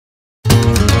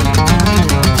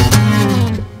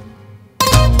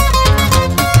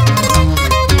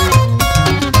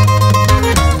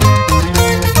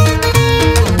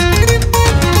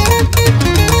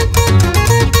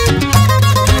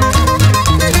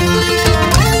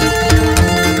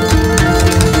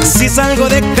salgo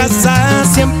de casa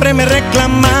siempre me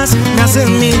reclamas, me haces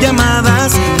mil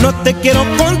llamadas, no te quiero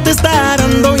contestar,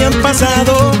 ando bien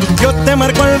pasado. Yo te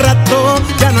marco al rato,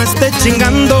 ya no estés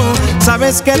chingando,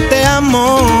 sabes que te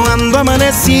amo, ando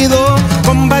amanecido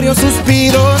con varios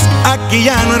suspiros, aquí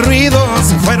ya no hay ruido,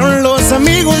 se fueron los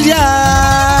amigos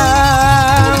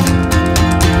ya.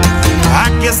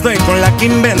 Aquí estoy con la que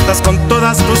inventas con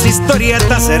todas tus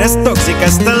historietas. Eres tóxica,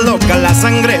 estás loca, la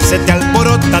sangre se te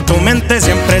alborota, tu mente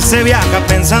siempre se viaja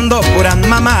pensando puras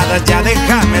mamadas. Ya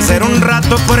déjame ser un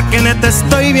rato porque neta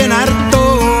estoy bien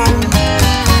harto.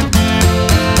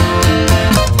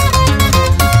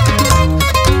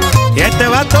 Y ahí te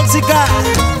va Tóxica,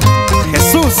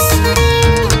 Jesús,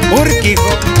 Urquijo.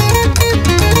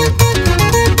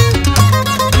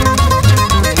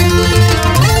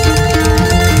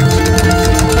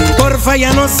 Porfa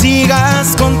ya no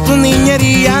sigas con tus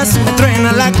niñerías, me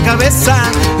truena la cabeza,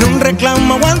 ni un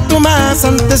reclamo aguanto más.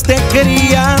 Antes te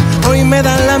quería, hoy me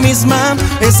dan la misma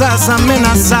esas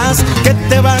amenazas. Que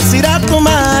te vas a ir a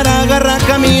tomar, agarra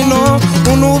camino,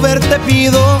 un Uber te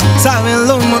pido, sabes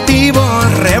los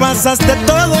motivos, rebasaste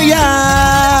todo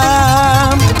ya.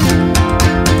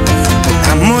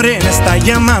 Morena está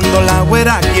llamando, la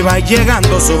güera que va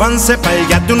llegando, súbanse pa'l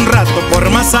yate un rato, por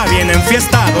masa bien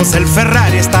enfiestados, el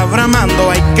Ferrari está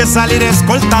bramando, hay que salir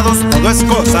escoltados, todo es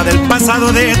cosa del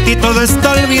pasado, de ti todo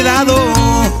está olvidado.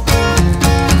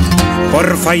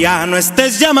 Porfa ya no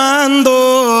estés llamando.